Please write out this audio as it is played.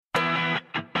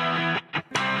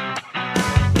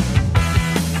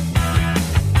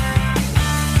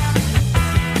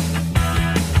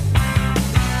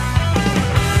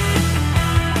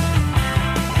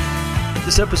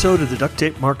episode of the Duct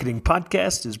Tape Marketing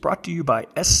Podcast is brought to you by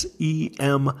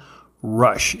SEM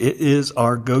Rush. It is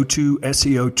our go-to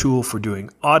SEO tool for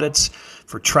doing audits,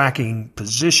 for tracking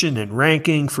position and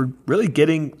ranking, for really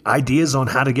getting ideas on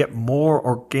how to get more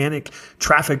organic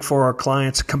traffic for our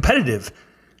clients, competitive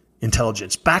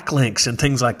intelligence, backlinks, and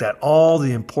things like that. All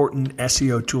the important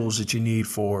SEO tools that you need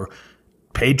for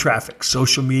paid traffic,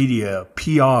 social media,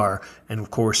 PR, and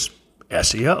of course,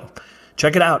 SEO.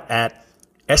 Check it out at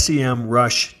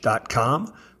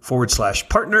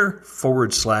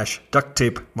semrush.com/partner/duct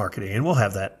tape marketing. And we'll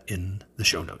have that in the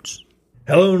show notes.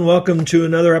 Hello and welcome to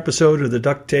another episode of the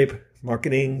Duct Tape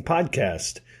Marketing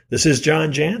Podcast. This is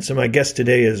John Jantsch, and my guest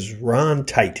today is Ron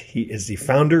Tite. He is the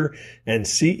founder and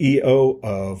CEO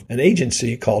of an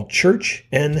agency called Church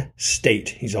and State.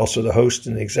 He's also the host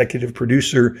and executive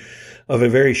producer of a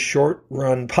very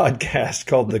short-run podcast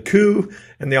called The Coup,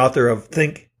 and the author of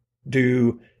Think,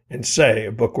 Do, and Say,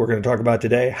 a book we're going to talk about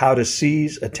today, How to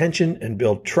Seize Attention and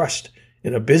Build Trust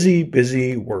in a Busy,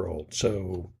 Busy World.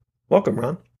 So welcome,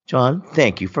 Ron. John,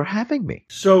 thank you for having me.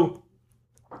 So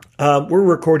we're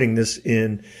recording this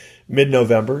in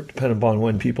mid-November, depending upon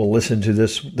when people listen to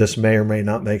this. This may or may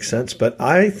not make sense, but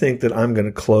I think that I'm going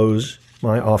to close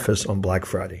my office on Black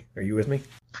Friday. Are you with me?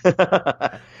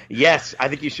 Yes, I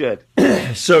think you should.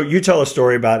 So you tell a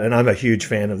story about, and I'm a huge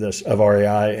fan of this, of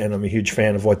REI, and I'm a huge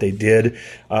fan of what they did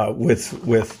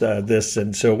with this.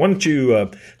 And so why don't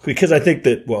you, because I think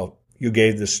that, well, you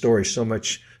gave this story so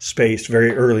much space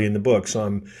very early in the book,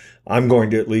 so I'm going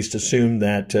to at least assume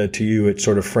that to you it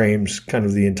sort of frames kind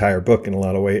of the entire book in a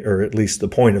lot of ways, or at least the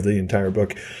point of the entire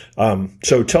book.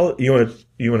 So you want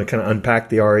to kind of unpack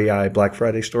the REI Black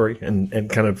Friday story and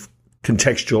kind of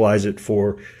contextualize it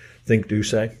for Think, Do,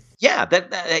 Say? Yeah,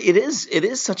 that it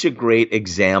is such a great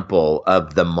example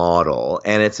of the model,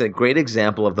 and it's a great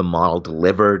example of the model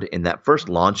delivered in that first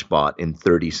launch spot in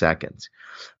 30 seconds,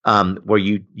 where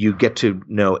you get to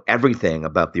know everything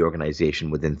about the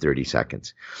organization within 30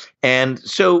 seconds. And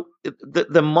so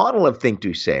the model of Think,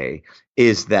 Do, Say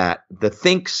is that the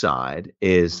think side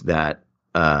is that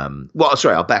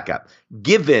I'll back up.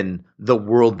 Given the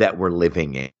world that we're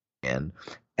living in,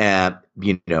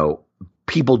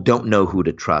 people don't know who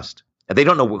to trust. They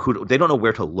don't know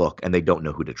where to look, and they don't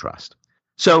know who to trust.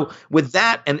 So with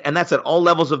that, and that's at all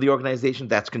levels of the organization,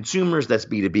 that's consumers, that's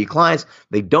B2B clients,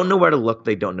 they don't know where to look,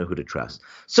 they don't know who to trust.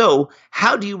 So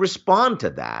how do you respond to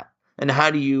that? And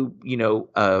how do you,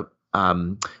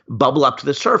 bubble up to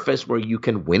the surface where you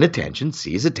can win attention,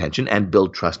 seize attention, and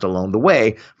build trust along the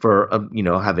way for,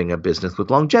 having a business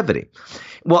with longevity?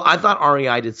 Well, I thought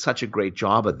REI did such a great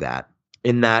job of that.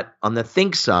 In that, on the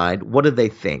think side, what do they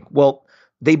think? Well,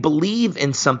 they believe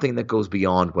in something that goes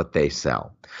beyond what they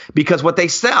sell, because what they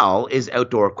sell is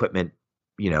outdoor equipment,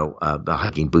 the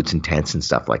hiking boots and tents and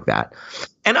stuff like that.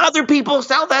 And other people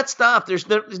sell that stuff.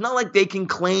 It's not like they can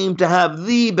claim to have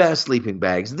the best sleeping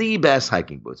bags, the best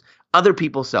hiking boots. Other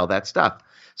people sell that stuff.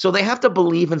 So they have to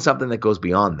believe in something that goes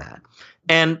beyond that.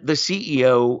 And the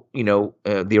CEO,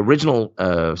 the original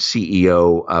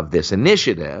CEO of this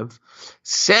initiative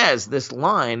says this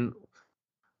line: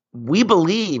 we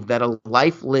believe that a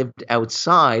life lived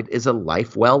outside is a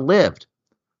life well lived.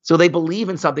 So they believe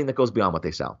in something that goes beyond what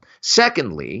they sell.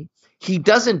 Secondly, he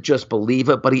doesn't just believe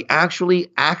it, but he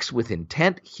actually acts with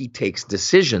intent. He takes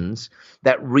decisions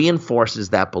that reinforces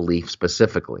that belief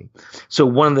specifically. So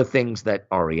one of the things that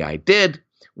REI did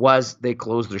was they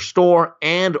closed their store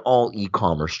and all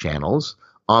e-commerce channels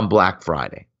on Black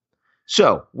Friday.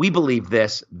 So we believe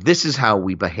this. This is how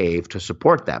we behave to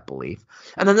support that belief.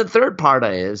 And then the third part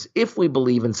is, if we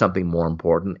believe in something more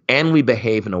important and we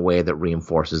behave in a way that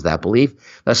reinforces that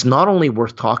belief, that's not only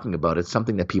worth talking about, it's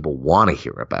something that people want to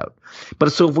hear about.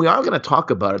 But so if we are going to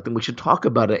talk about it, then we should talk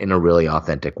about it in a really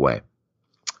authentic way.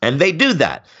 And they do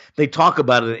that. They talk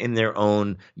about it in their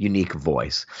own unique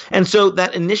voice. And so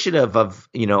that initiative of,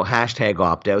 hashtag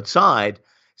opt outside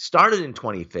started in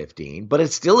 2015, but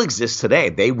it still exists today.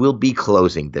 They will be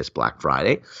closing this Black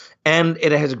Friday, and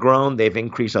it has grown. They've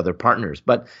increased other partners.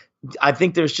 But I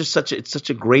think there's just it's such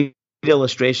a great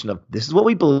illustration of this is what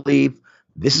we believe,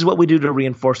 this is what we do to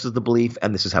reinforce the belief,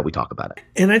 and this is how we talk about it.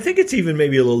 And I think it's even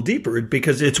maybe a little deeper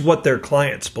because it's what their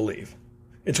clients believe.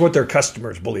 It's what their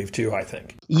customers believe too, I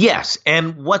think. Yes.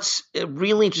 And what's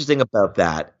really interesting about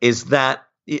that is that,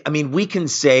 we can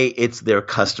say it's their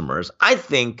customers. I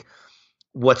think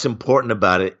what's important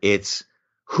about it, it's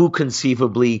who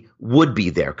conceivably would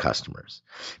be their customers.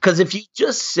 Because if you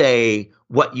just say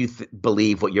what you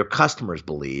believe, what your customers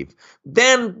believe,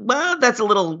 then that's a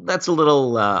little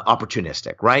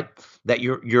opportunistic, right? That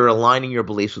you're aligning your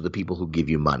beliefs with the people who give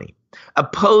you money.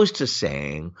 opposed to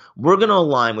saying we're going to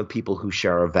align with people who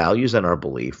share our values and our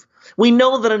belief. We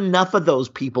know that enough of those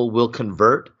people will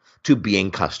convert to being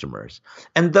customers.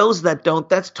 And those that don't,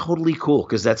 that's totally cool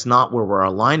because that's not where our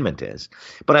alignment is.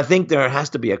 But I think there has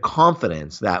to be a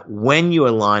confidence that when you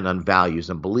align on values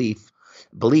and beliefs,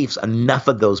 enough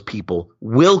of those people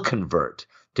will convert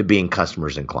to being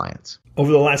customers and clients.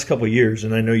 Over the last couple of years,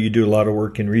 and I know you do a lot of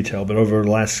work in retail, but over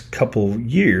the last couple of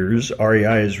years,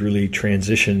 REI is really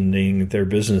transitioning their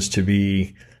business to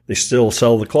be, they still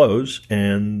sell the clothes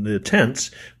and the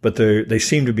tents, but they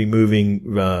seem to be moving,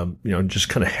 just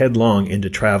kind of headlong into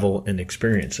travel and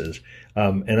experiences.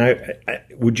 And I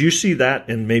would you see that,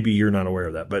 and maybe you're not aware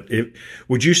of that, but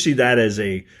would you see that as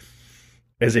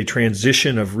a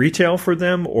transition of retail for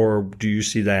them, or do you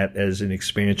see that as an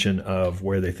expansion of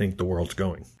where they think the world's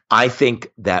going? I think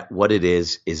that what it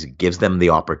is it gives them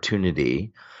the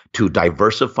opportunity to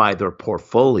diversify their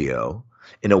portfolio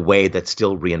in a way that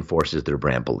still reinforces their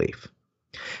brand belief.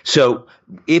 So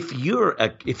if you're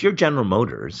General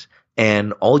Motors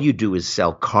and all you do is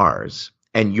sell cars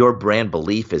and your brand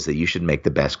belief is that you should make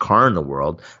the best car in the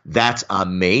world, that's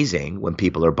amazing when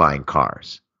people are buying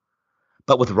cars.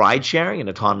 But with ride sharing and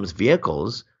autonomous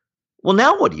vehicles, well,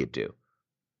 now what do?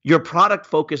 Your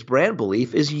product-focused brand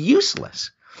belief is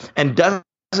useless and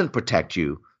doesn't protect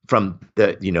you from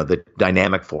the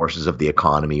dynamic forces of the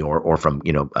economy or from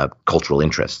cultural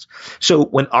interests. So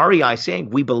when REI is saying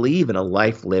we believe in a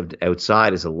life lived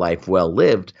outside as a life well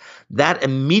lived, that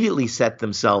immediately set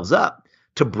themselves up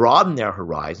to broaden their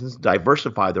horizons,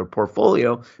 diversify their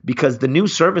portfolio, because the new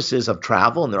services of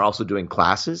travel, and they're also doing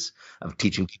classes of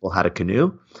teaching people how to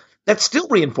canoe, that still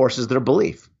reinforces their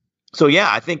belief. So yeah,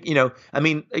 I think,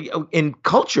 in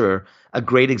culture, a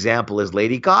great example is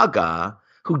Lady Gaga,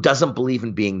 who doesn't believe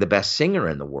in being the best singer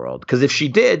in the world, because if she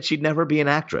did, she'd never be an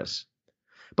actress.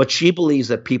 But she believes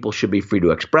that people should be free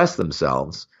to express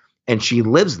themselves, and she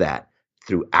lives that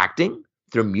through acting,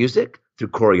 through music, through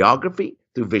choreography,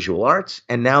 through visual arts,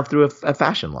 and now through a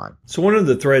fashion line. So one of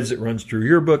the threads that runs through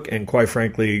your book, and quite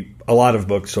frankly, a lot of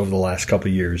books over the last couple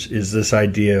of years, is this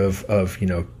idea of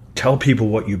tell people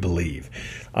what you believe.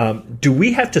 Do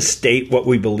we have to state what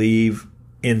we believe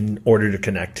in order to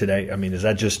connect today? I mean, is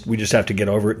that we just have to get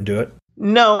over it and do it?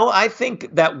 No, I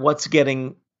think that what's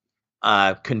getting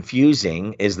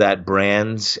confusing is that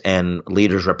brands and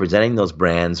leaders representing those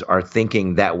brands are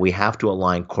thinking that we have to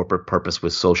align corporate purpose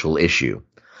with social issue.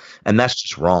 And that's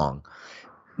just wrong.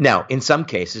 Now, in some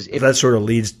cases, that sort of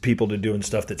leads people to doing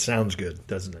stuff that sounds good,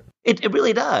 doesn't it? It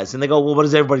really does. And they go, well, what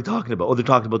is everybody talking about? Oh, they're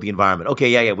talking about the environment. Okay,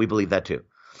 yeah, we believe that too.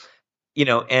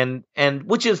 And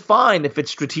which is fine if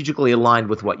it's strategically aligned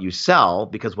with what you sell,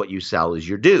 because what you sell is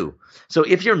your due. So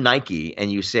if you're Nike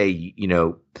and you say,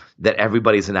 that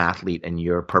everybody's an athlete and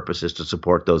your purpose is to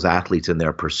support those athletes in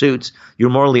their pursuits, you're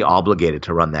morally obligated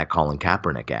to run that Colin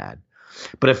Kaepernick ad.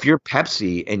 But if you're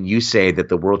Pepsi and you say that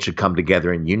the world should come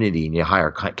together in unity and you hire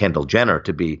Kendall Jenner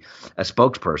to be a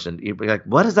spokesperson, you'd be like,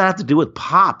 what does that have to do with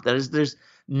pop? There's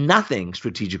nothing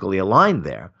strategically aligned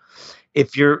there.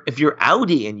 If you're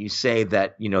Audi and you say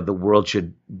that the world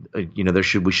should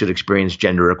we should experience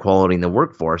gender equality in the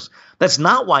workforce, that's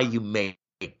not why you make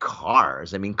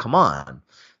cars. I mean, come on.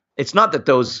 It's not that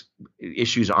those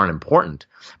issues aren't important,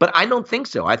 but I don't think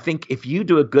so. I think if you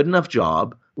do a good enough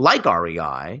job, like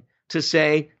REI, to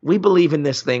say we believe in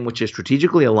this thing which is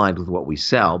strategically aligned with what we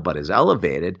sell but is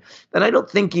elevated, then I don't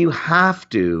think you have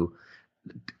to,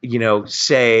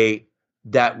 say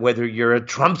that whether you're a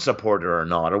Trump supporter or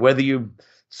not, or whether you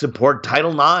support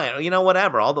Title IX, or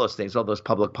whatever, all those things, all those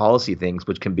public policy things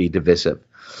which can be divisive.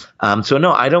 So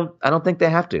no, I don't think they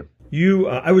have to.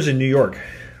 I was in New York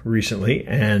recently,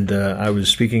 and I was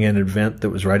speaking at an event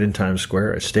that was right in Times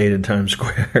Square. I stayed in Times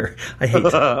Square.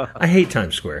 I hate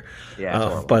Times Square.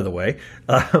 Yeah, by the way.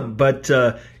 But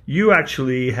you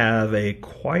actually have a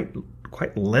quite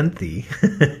lengthy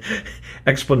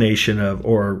explanation of,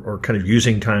 or kind of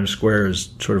using Times Square as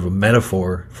sort of a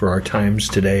metaphor for our times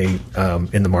today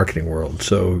in the marketing world.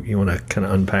 So you want to kind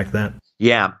of unpack that?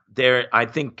 Yeah, I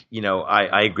think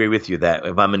I agree with you that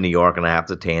if I'm in New York and I have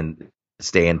to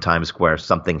stay in Times Square,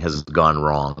 something has gone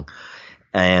wrong,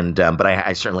 and but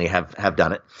I certainly have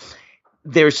done it.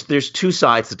 There's two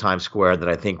sides to Times Square that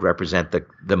I think represent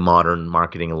the modern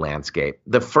marketing landscape.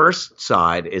 The first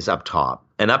side is up top,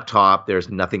 and up top there's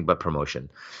nothing but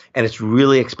promotion, and it's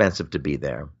really expensive to be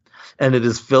there, and it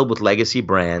is filled with legacy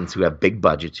brands who have big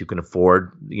budgets, who can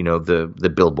afford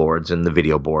the billboards and the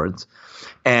video boards.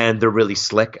 And they're really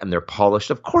slick and they're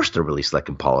polished. Of course they're really slick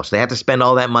and polished. They have to spend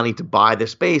all that money to buy the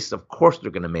space. Of course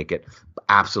they're going to make it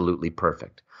absolutely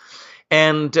perfect.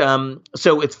 And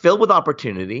so it's filled with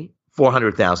opportunity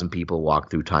 400,000 people walk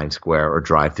through Times Square or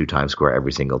drive through Times Square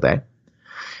every single day.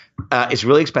 It's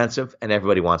really expensive and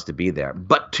everybody wants to be there.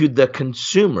 But to the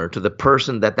consumer, to the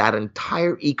person that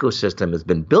entire ecosystem has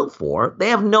been built for, they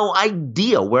have no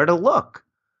idea where to look.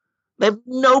 They have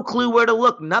no clue where to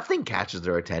look. Nothing catches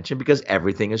their attention because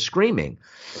everything is screaming.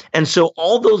 And so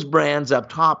all those brands up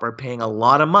top are paying a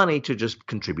lot of money to just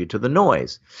contribute to the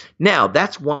noise. Now,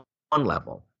 that's one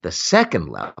level. The second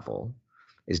level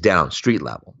is down street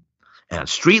level. And at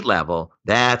street level,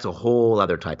 that's a whole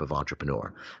other type of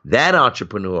entrepreneur. That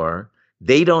entrepreneur,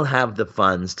 they don't have the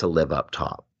funds to live up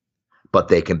top, but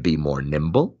they can be more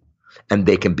nimble, and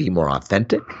they can be more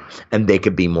authentic, and they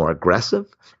can be more aggressive,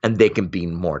 and they can be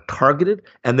more targeted,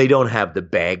 and they don't have the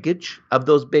baggage of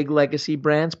those big legacy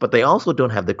brands, but they also don't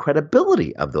have the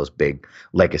credibility of those big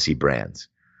legacy brands.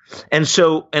 And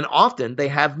often they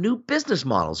have new business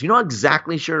models. You're not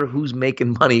exactly sure who's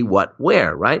making money what,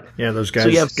 where, right? Yeah, those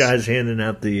guys handing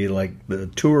out the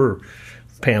tour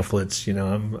pamphlets,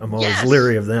 I'm always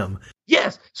leery of them.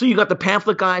 Yes. So you got the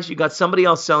pamphlet guys, you got somebody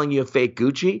else selling you a fake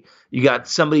Gucci, you got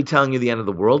somebody telling you the end of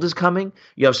the world is coming,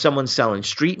 you have someone selling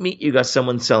street meat, you got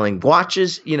someone selling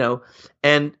watches,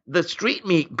 and the street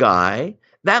meat guy,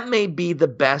 that may be the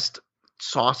best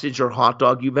sausage or hot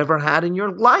dog you've ever had in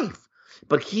your life.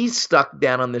 But he's stuck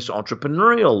down on this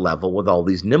entrepreneurial level with all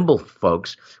these nimble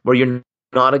folks where you're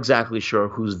not exactly sure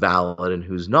who's valid and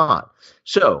who's not.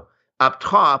 So up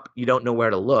top, you don't know where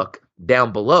to look.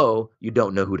 Down below, you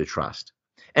don't know who to trust.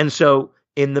 And so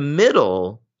in the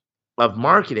middle of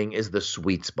marketing is the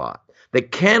sweet spot.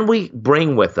 That can we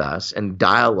bring with us and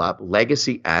dial up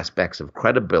legacy aspects of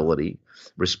credibility,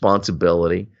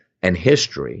 responsibility, and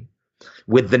history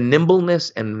with the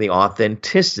nimbleness and the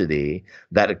authenticity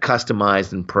that a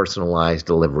customized and personalized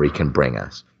delivery can bring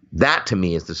us. That, to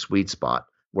me, is the sweet spot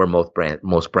where most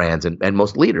brands and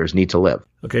most leaders need to live.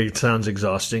 Okay, it sounds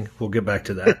exhausting. We'll get back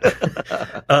to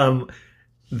that.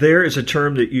 There is a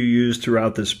term that you use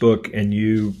throughout this book, and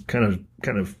you kind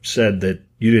of said that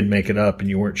you didn't make it up and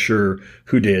you weren't sure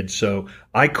who did. So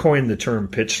I coined the term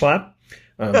pitch slap,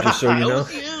 just so you know.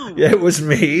 Yeah, it was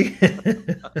me.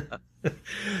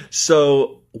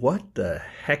 So what the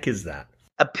heck is that?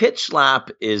 A pitch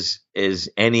slap is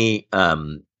any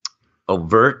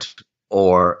overt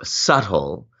or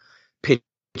subtle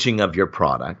pitching of your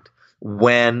product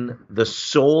when the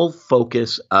sole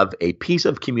focus of a piece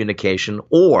of communication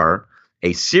or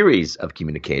a series of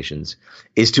communications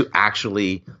is to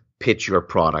actually pitch your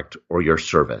product or your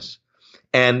service.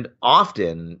 And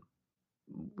often,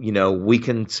 we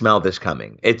can smell this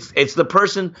coming. It's the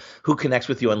person who connects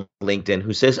with you on LinkedIn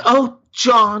who says, "Oh,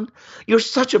 John, you're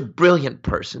such a brilliant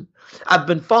person. I've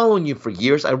been following you for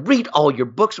years. I read all your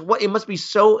books. It must be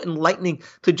so enlightening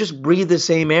to just breathe the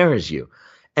same air as you."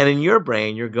 And in your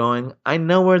brain, you're going, "I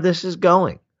know where this is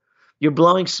going. You're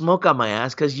blowing smoke on my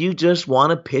ass because you just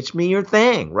want to pitch me your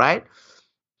thing, right?"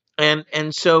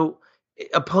 And so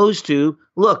opposed to,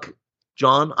 "Look,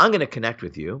 John, I'm going to connect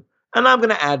with you. And I'm going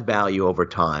to add value over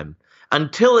time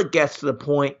until it gets to the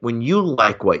point when you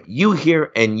like what you hear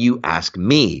and you ask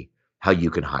me how you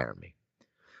can hire me."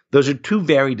 Those are two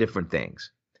very different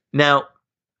things. Now,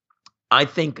 I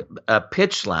think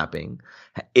pitch slapping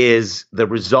is the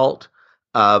result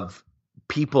of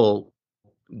people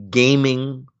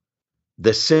gaming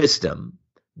the system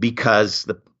because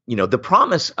the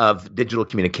promise of digital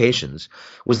communications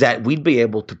was that we'd be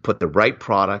able to put the right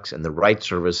products and the right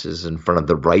services in front of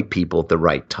the right people at the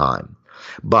right time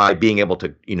by being able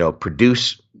to,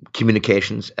 produce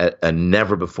communications at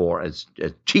never before as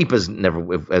cheap as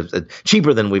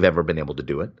cheaper than we've ever been able to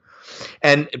do it,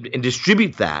 and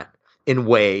distribute that in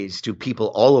ways to people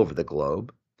all over the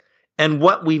globe. And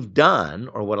what we've done,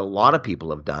 or what a lot of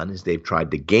people have done, is they've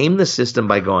tried to game the system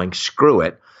by going, "Screw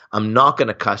it. I'm not going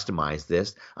to customize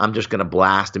this. I'm just going to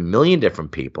blast a million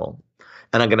different people,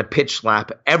 and I'm going to pitch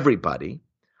slap everybody.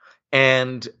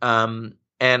 And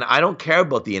I don't care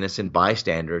about the innocent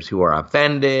bystanders who are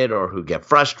offended or who get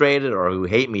frustrated or who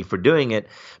hate me for doing it,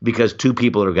 because two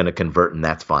people are going to convert, and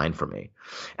that's fine for me."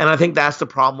 And I think that's the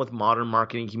problem with modern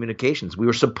marketing communications.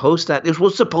 This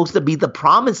was supposed to be the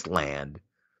promised land,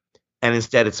 and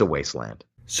instead it's a wasteland.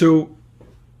 So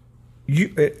you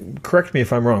correct me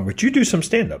if I'm wrong, but you do some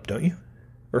stand-up, don't you?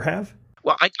 Or have?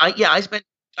 Well, I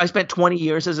spent 20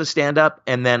 years as a stand-up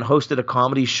and then hosted a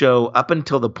comedy show up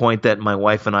until the point that my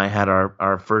wife and I had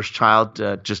our first child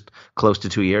just close to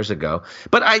 2 years ago.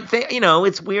 But I think,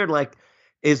 it's weird,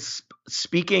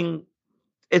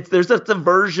 there's a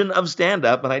version of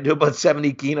stand-up, and I do about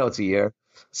 70 keynotes a year.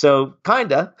 So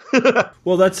kinda.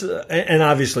 Well, that's and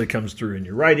obviously it comes through in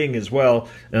your writing as well.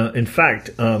 In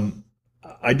fact,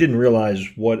 I didn't realize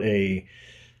what a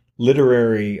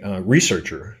literary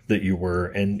researcher that you were,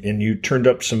 and you turned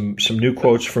up some new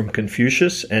quotes from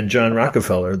Confucius and John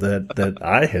Rockefeller that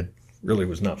I had really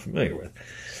was not familiar with.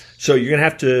 So you're going to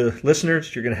have to,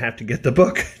 listeners, you're going to have to get the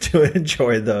book to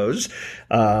enjoy those.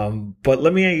 But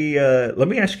let me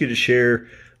ask you to share,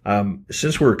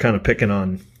 since we're kind of picking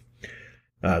on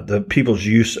the people's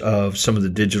use of some of the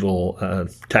digital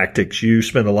tactics. You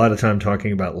spend a lot of time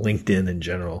talking about LinkedIn in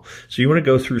general. So you want to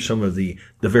go through some of the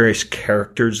various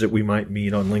characters that we might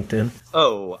meet on LinkedIn?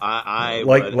 Oh, I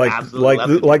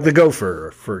like the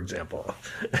gopher, for example.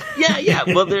 Yeah.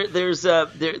 Well, there's a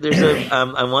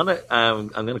I'm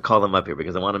going to call them up here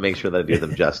because I want to make sure that I do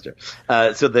them justice.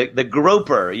 So the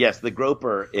groper, yes, the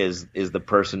groper is the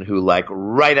person who, like,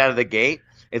 right out of the gate,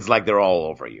 it's like they're all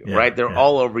over you, right? They're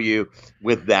all over you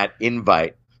with that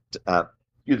invite,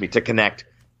 to connect.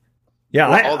 Yeah,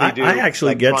 all they do I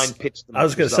actually get. I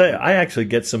was going to say, I actually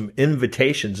get some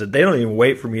invitations that they don't even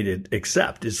wait for me to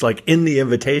accept. It's like in the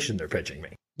invitation they're pitching me.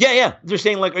 Yeah. They're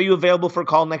saying, like, "Are you available for a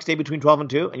call next day between 12 and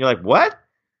 2?" And you're like, "What?"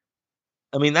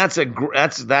 I mean,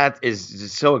 that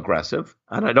is so aggressive,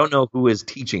 and I don't know who is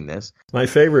teaching this. My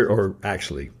favorite, or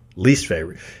actually least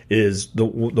favorite, is the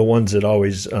ones that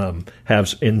always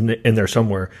have in there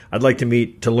somewhere, "I'd like to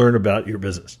meet to learn about your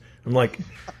business." I'm like,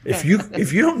 if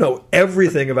you don't know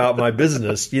everything about my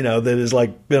business, that has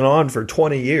like been on for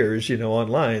 20 years,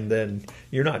 online, then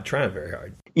you're not trying very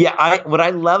hard. Yeah, what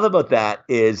I love about that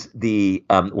is the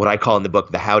what I call in the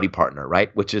book the howdy partner,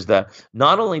 right? Which is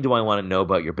not only do I want to know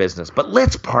about your business, but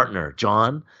let's partner,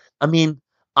 John. I mean,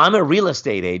 I'm a real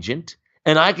estate agent,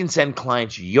 and I can send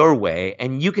clients your way,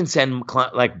 and you can send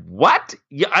like what?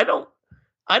 Yeah,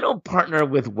 I don't partner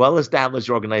with well-established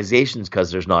organizations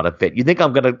because there's not a fit. You think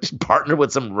I'm going to partner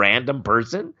with some random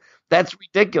person? That's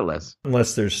ridiculous.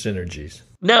 Unless there's synergies.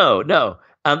 No.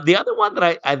 The other one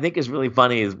that I think is really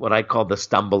funny is what I call the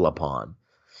stumble upon.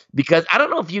 Because I don't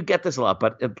know if you get this a lot,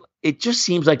 but it just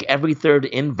seems like every third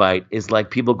invite is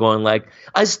like people going like,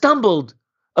 "I stumbled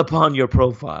upon your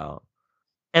profile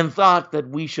and thought that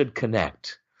we should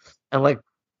connect." And like,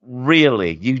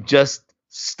 really, you just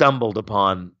stumbled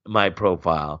upon my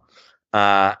profile.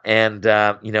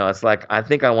 It's like, I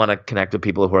think I want to connect with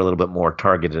people who are a little bit more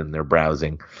targeted in their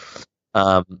browsing.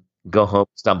 Go home,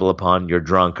 stumble upon, you're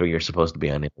drunk, or you're supposed to be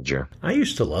on Imager. I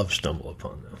used to love Stumble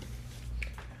Upon, though.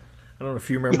 I don't know if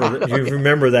you remember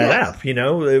remember that app.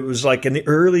 It was like in the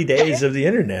early days of the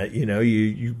internet.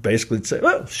 You basically say,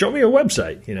 "Well, show me a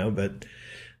website," but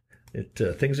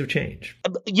things have changed.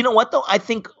 You know what though? I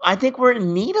think we're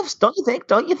in need of. Don't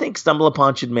you think Stumble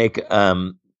Upon should make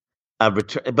a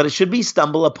return? But it should be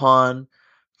Stumble Upon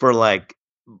for like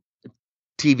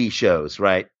TV shows,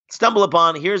 right? Stumble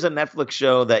Upon, here's a Netflix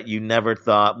show that you never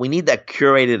thought. We need that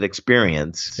curated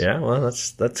experience. Yeah, well,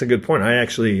 that's a good point. I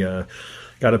actually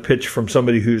got a pitch from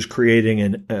somebody who's creating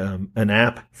an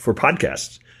app for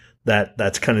podcasts.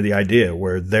 That's kind of the idea,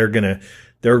 where they're going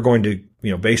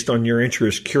to based on your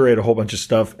interest, curate a whole bunch of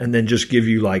stuff and then just give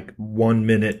you like 1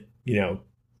 minute,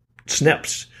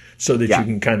 snips so that you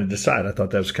can kind of decide. I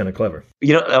thought that was kind of clever.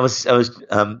 I was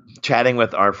chatting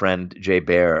with our friend Jay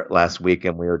Baer last week,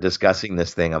 and we were discussing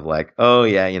this thing of like, oh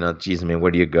yeah, geez, I mean,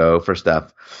 where do you go for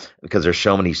stuff? Because there's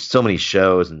so many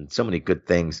shows and so many good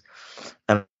things.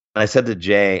 And I said to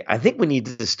Jay, I think we need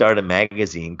to start a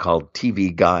magazine called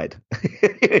TV Guide.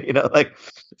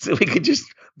 So we could just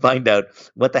find out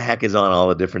what the heck is on all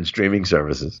the different streaming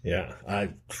services. Yeah,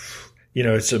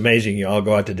 it's amazing. You all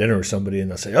go out to dinner with somebody and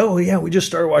they'll say, "Oh yeah, we just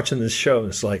started watching this show." And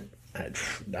it's like,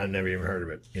 I've never even heard of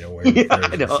it.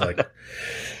 I know.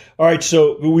 All right,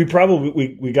 so we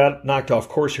got knocked off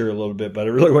course here a little bit, but I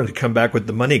really wanted to come back with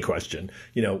the money question.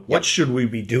 What should we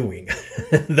be doing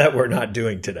that we're not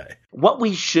doing today? What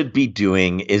we should be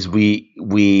doing is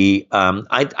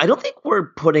I don't think we're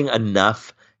putting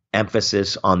enough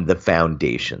emphasis on the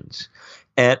foundations,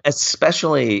 and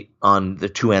especially on the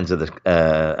two ends of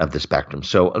the spectrum.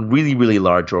 So really, really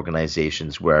large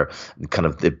organizations where kind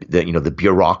of the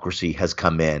bureaucracy has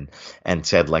come in and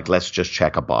said, like, let's just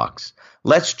check a box.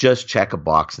 Let's just check a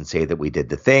box and say that we did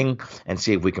the thing and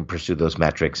see if we can pursue those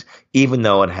metrics, even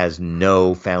though it has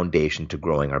no foundation to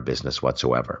growing our business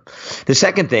whatsoever. The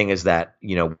second thing is that,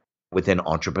 within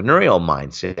entrepreneurial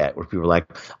mindset, where people are like,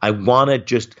 I want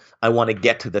to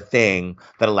get to the thing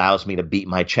that allows me to beat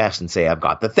my chest and say, I've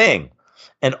got the thing.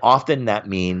 And often that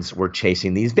means we're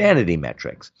chasing these vanity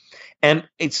metrics. And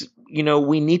it's,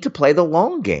 we need to play the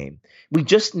long game. We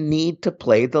just need to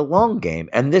play the long game.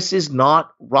 And this is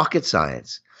not rocket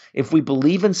science. If we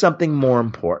believe in something more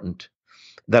important,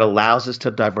 that allows us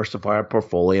to diversify our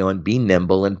portfolio and be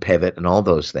nimble and pivot and all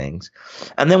those things.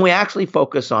 And then we actually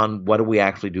focus on what do we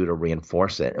actually do to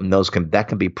reinforce it. And that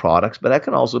can be products, but that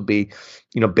can also be,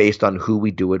 based on who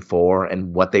we do it for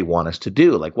and what they want us to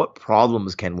do. Like what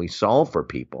problems can we solve for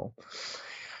people?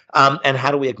 And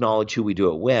how do we acknowledge who we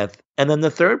do it with? And then the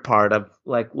third part of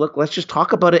look, let's just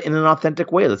talk about it in an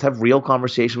authentic way. Let's have real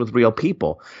conversation with real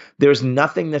people. There's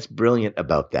nothing that's brilliant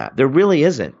about that. There really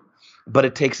isn't. But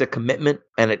it takes a commitment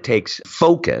and it takes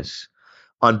focus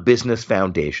on business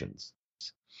foundations.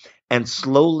 And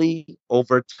slowly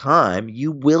over time,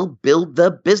 you will build the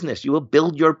business. You will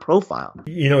build your profile.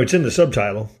 It's in the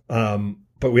subtitle,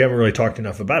 but we haven't really talked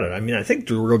enough about it. I mean, I think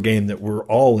the real game that we're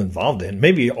all involved in,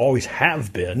 maybe always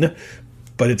have been,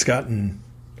 but it's gotten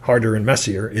harder and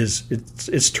messier,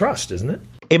 it's trust, isn't it?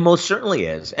 It most certainly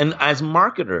is. And as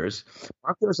marketers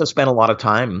have spent a lot of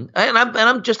time, and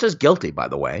I'm just as guilty, by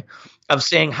the way, of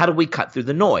saying, how do we cut through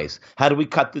the noise? How do we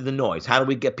cut through the noise? How do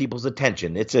we get people's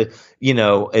attention? It's a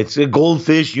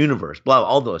goldfish universe, blah,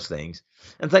 all those things.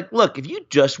 And it's like, look, if you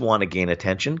just want to gain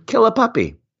attention, kill a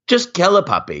puppy. Just kill a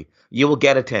puppy. You will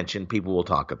get attention. People will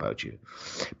talk about you.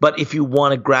 But if you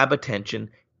want to grab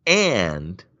attention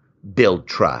and build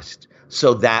trust,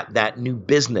 so that new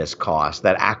business cost,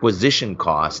 that acquisition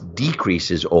cost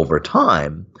decreases over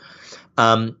time,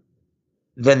 then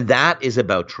that is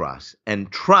about trust.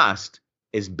 And trust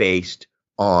is based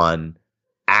on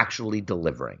actually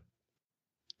delivering.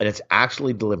 And it's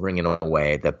actually delivering in a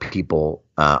way that people,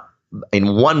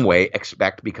 in one way,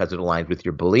 expect because it aligns with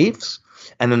your beliefs,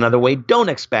 and another way don't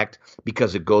expect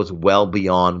because it goes well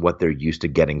beyond what they're used to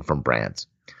getting from brands.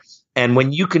 And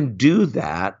when you can do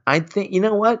that, I think, you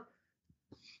know what?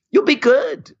 You'll be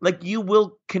good. You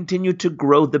will continue to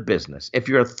grow the business. If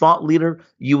you're a thought leader,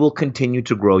 you will continue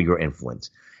to grow your influence.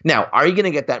 Now, are you going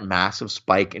to get that massive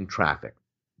spike in traffic?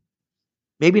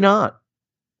 Maybe not.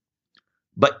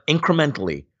 But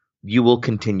incrementally, you will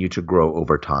continue to grow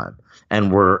over time.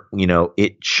 And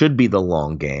it should be the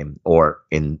long game, or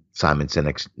in Simon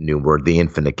Sinek's new word, the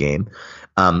infinite game,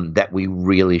 that we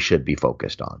really should be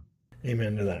focused on.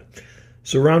 Amen to that.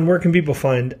 So, Ron, where can people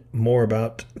find more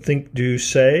about Think, Do,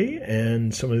 Say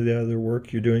and some of the other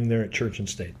work you're doing there at Church and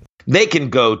State? They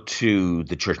can go to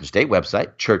the Church and State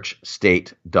website,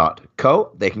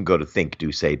 churchstate.co. They can go to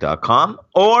thinkdosay.com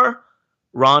or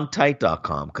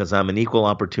rontite.com, because I'm an equal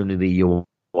opportunity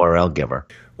URL giver.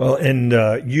 Well, and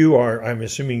you are, I'm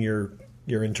assuming you're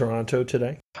in Toronto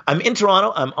today? I'm in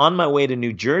Toronto. I'm on my way to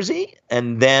New Jersey,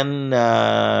 and then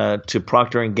to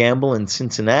Procter & Gamble in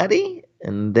Cincinnati,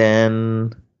 and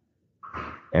then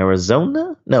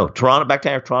Arizona? No, Toronto, back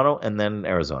to Toronto, and then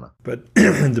Arizona. But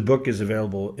the book is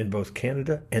available in both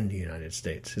Canada and the United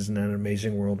States. Isn't that an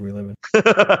amazing world we live in?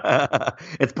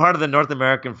 It's part of the North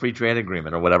American Free Trade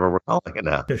Agreement, or whatever we're calling it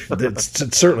now.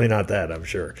 It's certainly not that, I'm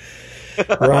sure.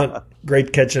 Ron,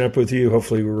 great catching up with you.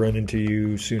 Hopefully we'll run into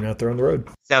you soon out there on the road.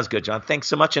 Sounds good, John. Thanks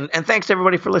so much. And thanks to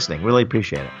everybody for listening. Really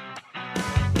appreciate it.